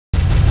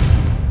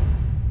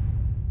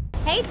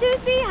Hey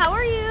Toosii, how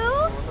are you?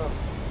 What's going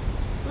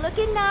on?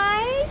 Looking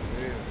nice.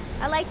 Yeah,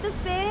 I like the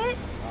fit.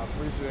 I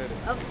appreciate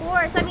it. Of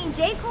course. I mean,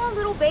 J. Cole and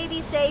Little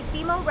Baby say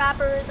female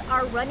rappers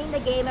are running the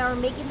game and are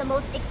making the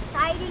most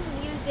exciting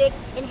music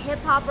in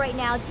hip-hop right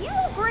now. Do you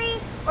agree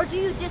or do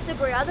you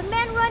disagree? Are the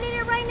men running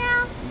it right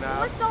now?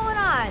 Nah. What's going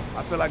on?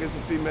 I feel like it's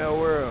a female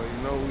world,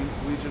 you know,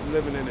 we just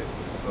living in it,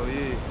 so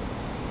yeah.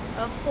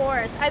 Of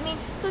course. I mean,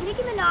 so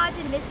Nicki Minaj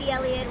and Missy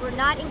Elliott were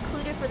not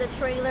included for the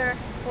trailer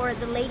for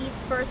the ladies'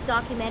 first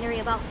documentary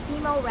about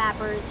female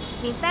rappers.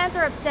 I mean, fans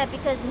are upset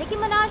because Nicki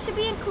Minaj should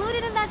be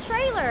included in that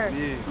trailer.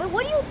 Yeah. I mean,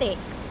 what do you think?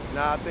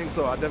 Nah, I think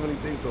so. I definitely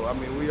think so. I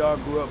mean, we all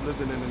grew up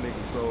listening to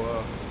Nicki,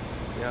 so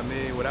yeah, I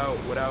mean,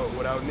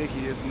 without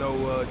Nicki, it's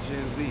no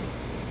Gen Z. You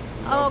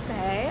know?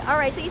 Okay. All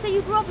right. So you said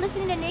you grew up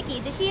listening to Nicki.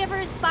 Did she ever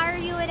inspire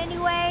you in any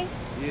way?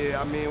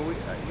 Yeah, I mean,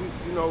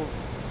 you know,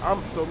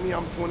 I'm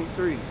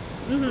 23.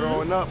 Mm-hmm.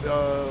 Growing up,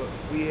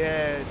 we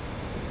had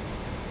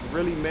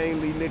really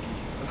mainly Nicki.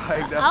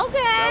 Like that.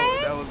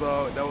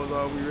 Okay. That was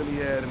all we really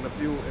had, and a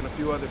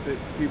few other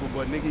people,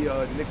 but Nicki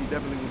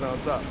definitely was on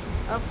top.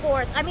 Of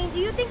course. I mean, do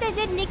you think they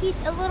did Nicki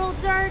a little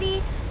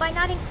dirty by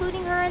not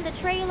including her in the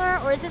trailer,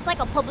 or is this like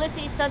a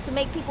publicity stunt to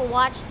make people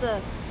watch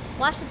the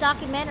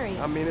documentary?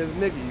 I mean, it's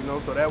Nicki, you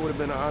know, so that would have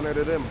been an honor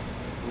to them,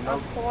 you know.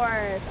 Of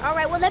course. All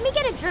right. Well, let me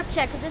get a drip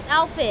check because this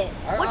outfit.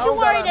 What I you don't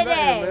wearing got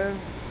today? nothing,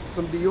 man.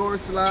 Some Dior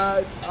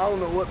slides. I don't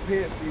know what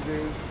pants these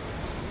is.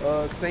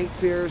 Saint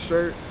Cyr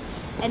shirt.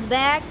 And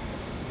back.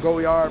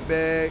 Goyard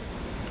bag.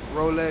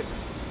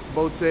 Rolex.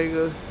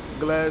 Bottega.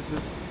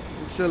 Glasses.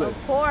 I'm chilling.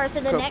 Of course.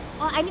 And the neck.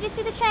 Oh, I need to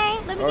see the chain.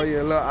 Let me. Oh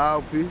yeah, a little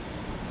owl piece.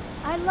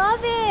 I love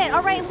it.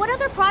 All right. And what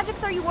other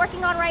projects are you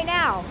working on right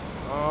now?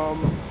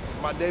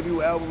 My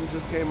debut album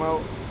just came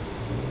out.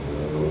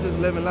 I'm just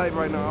living life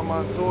right now. I'm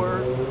on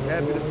tour.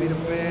 Happy to see the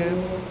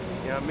fans.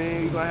 You know what I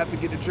mean? You're gonna have to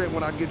get the drip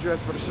when I get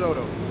dressed for the show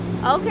though.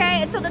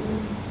 Okay, and so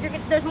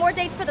there's more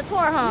dates for the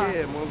tour, huh?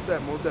 Yeah,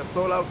 most def.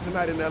 Sold out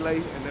tonight in LA,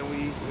 and then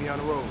we on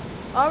the road.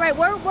 All right,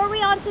 where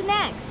we on to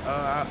next?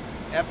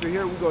 After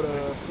here we go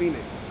to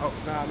Phoenix. Oh,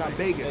 nah, not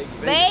Vegas.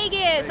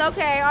 Vegas.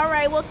 Okay, all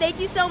right. Well, thank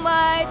you so much.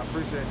 I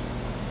appreciate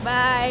you.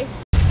 Bye.